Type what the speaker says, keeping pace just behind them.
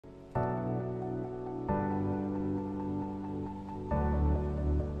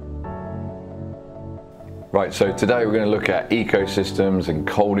Right, so today we're going to look at ecosystems and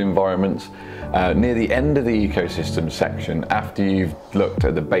cold environments. Near the end of the ecosystem section, after you've looked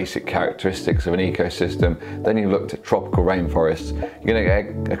at the basic characteristics of an ecosystem, then you've looked at tropical rainforests, you're going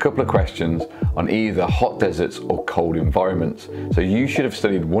to get a couple of questions on either hot deserts or cold environments. So you should have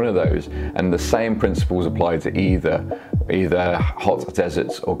studied one of those, and the same principles apply to either hot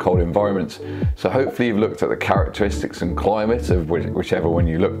deserts or cold environments. So hopefully you've looked at the characteristics and climate of whichever one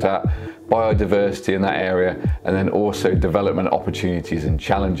you looked at, biodiversity in that area, and then also development opportunities and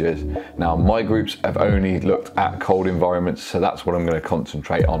challenges. Now, my groups have only looked at cold environments, so that's what I'm going to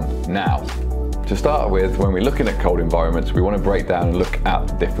concentrate on now. To start with, when we're looking at cold environments, we want to break down and look at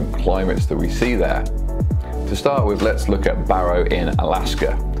the different climates that we see there. To start with, let's look at Barrow in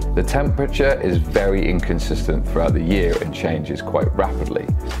Alaska. The temperature is very inconsistent throughout the year and changes quite rapidly.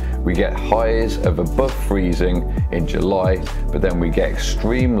 We get highs of above freezing in July, but then we get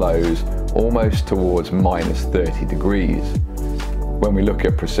extreme lows almost towards -30 degrees. When we look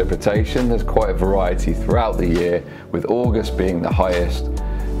at precipitation, there's quite a variety throughout the year, with August being the highest,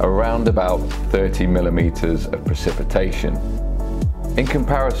 around about 30 millimeters of precipitation. In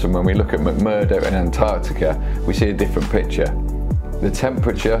comparison, when we look at McMurdo in Antarctica, we see a different picture. The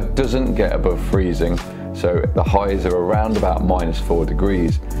temperature doesn't get above freezing, so the highs are around about -4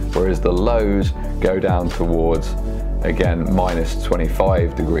 degrees, whereas the lows go down towards, again,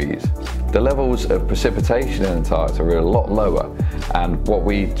 -25 degrees. The levels of precipitation in Antarctica are a lot lower, and what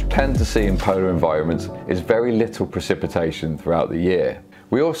we tend to see in polar environments is very little precipitation throughout the year.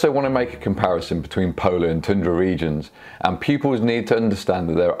 We also want to make a comparison between polar and tundra regions, and pupils need to understand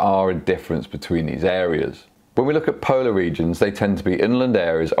that there are a difference between these areas. When we look at polar regions, they tend to be inland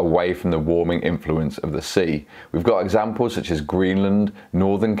areas away from the warming influence of the sea. We've got examples such as Greenland,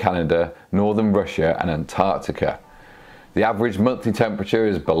 northern Canada, northern Russia and Antarctica. The average monthly temperature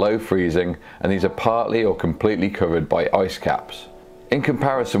is below freezing, and these are partly or completely covered by ice caps. In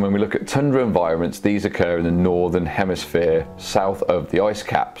comparison, when we look at tundra environments, these occur in the northern hemisphere, south of the ice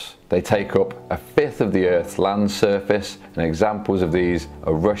caps. They take up 1/5 of the Earth's land surface, and examples of these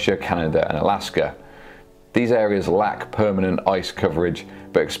are Russia, Canada and Alaska. These areas lack permanent ice coverage,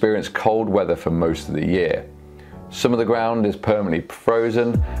 but experience cold weather for most of the year. Some of the ground is permanently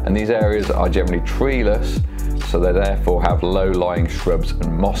frozen, and these areas are generally treeless, so they therefore have low-lying shrubs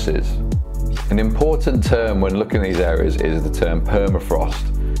and mosses. An important term when looking at these areas is the term permafrost.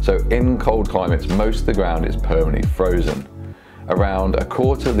 So in cold climates, most of the ground is permanently frozen. Around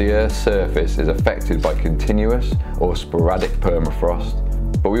 1/4 of the Earth's surface is affected by continuous or sporadic permafrost.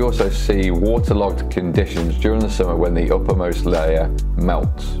 But we also see waterlogged conditions during the summer when the uppermost layer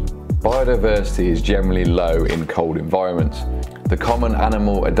melts. Biodiversity is generally low in cold environments. The common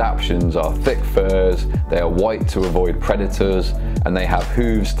animal adaptations are thick furs, they are white to avoid predators, and they have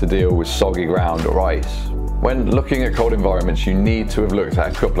hooves to deal with soggy ground or ice. When looking at cold environments, you need to have looked at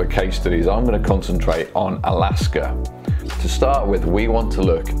a couple of case studies. I'm going to concentrate on Alaska. To start with, we want to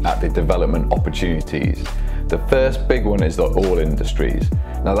look at the development opportunities. The first big one is the oil industries.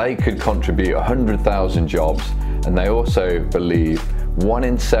 Now, they could contribute 100,000 jobs, and they also believe 1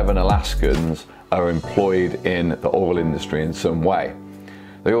 in 7 Alaskans are employed in the oil industry in some way.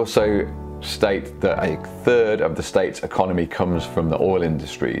 They also state that 1/3 of the state's economy comes from the oil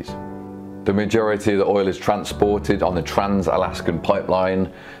industries. The majority of the oil is transported on the Trans-Alaskan pipeline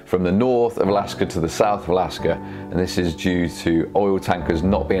from the north of Alaska to the south of Alaska, and this is due to oil tankers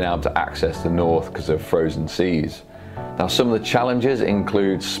not being able to access the north because of frozen seas. Now, some of the challenges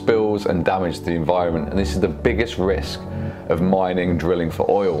include spills and damage to the environment, and this is the biggest risk of mining and drilling for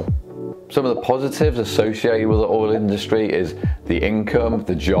oil. Some of the positives associated with the oil industry is the income,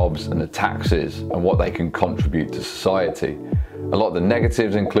 the jobs and the taxes, and what they can contribute to society. A lot of the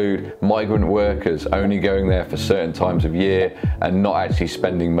negatives include migrant workers only going there for certain times of year and not actually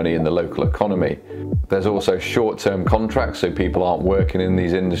spending money in the local economy. There's also short-term contracts, so people aren't working in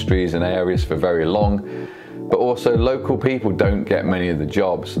these industries and areas for very long. But also local people don't get many of the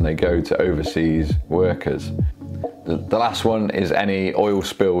jobs, and they go to overseas workers. The last one is any oil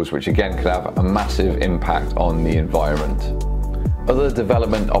spills, which again could have a massive impact on the environment. Other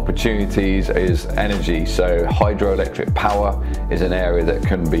development opportunities is energy, so hydroelectric power is an area that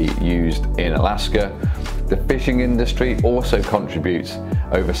can be used in Alaska. The fishing industry also contributes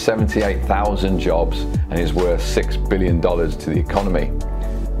over 78,000 jobs and is worth $6 billion to the economy.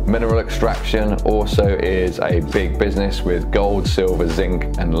 Mineral extraction also is a big business, with gold, silver, zinc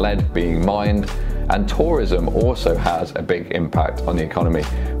and lead being mined. And tourism also has a big impact on the economy,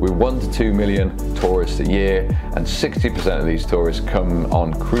 with 1 to 2 million tourists a year, and 60% of these tourists come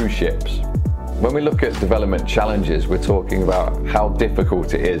on cruise ships. When we look at development challenges, we're talking about how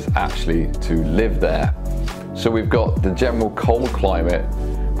difficult it is actually to live there. So we've got the general cold climate,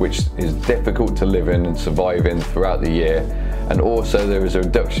 which is difficult to live in and survive in throughout the year, and also there is a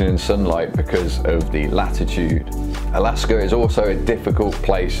reduction in sunlight because of the latitude. Alaska is also a difficult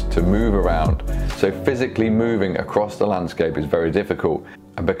place to move around, so physically moving across the landscape is very difficult,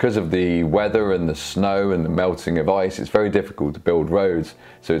 and because of the weather and the snow and the melting of ice, it's very difficult to build roads,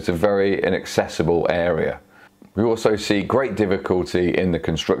 so it's a very inaccessible area. We also see great difficulty in the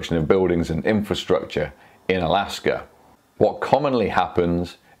construction of buildings and infrastructure in Alaska. What commonly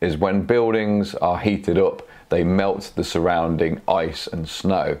happens is when buildings are heated up, they melt the surrounding ice and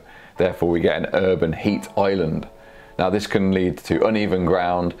snow. Therefore, we get an urban heat island. Now, this can lead to uneven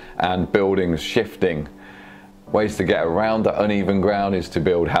ground and buildings shifting. Ways to get around that uneven ground is to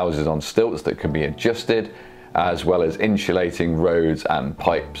build houses on stilts that can be adjusted, as well as insulating roads and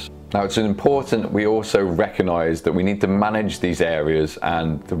pipes. Now, it's important we also recognize that we need to manage these areas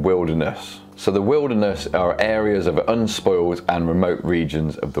and the wilderness. So the wilderness are areas of unspoiled and remote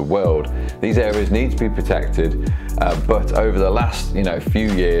regions of the world. These areas need to be protected, but over the last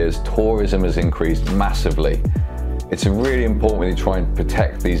few years, tourism has increased massively. It's really important we try and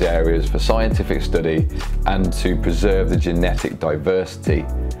protect these areas for scientific study and to preserve the genetic diversity.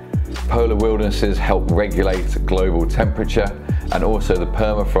 Polar wildernesses help regulate global temperature, and also the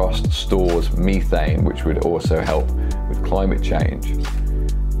permafrost stores methane, which would also help with climate change.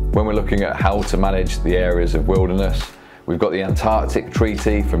 When we're looking at how to manage the areas of wilderness, we've got the Antarctic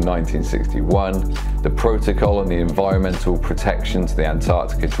Treaty from 1961, the Protocol on the Environmental Protection to the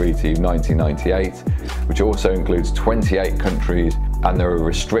Antarctica Treaty of 1998, which also includes 28 countries, and there are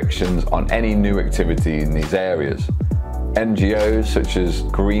restrictions on any new activity in these areas. NGOs such as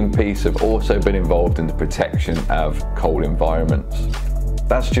Greenpeace have also been involved in the protection of cold environments.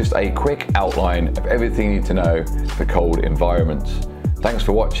 That's just a quick outline of everything you need to know for cold environments. Thanks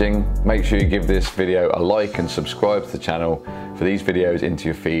for watching. Make sure you give this video a like and subscribe to the channel for these videos into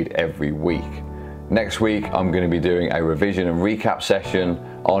your feed every week. Next week, I'm going to be doing a revision and recap session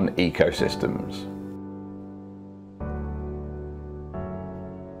on ecosystems.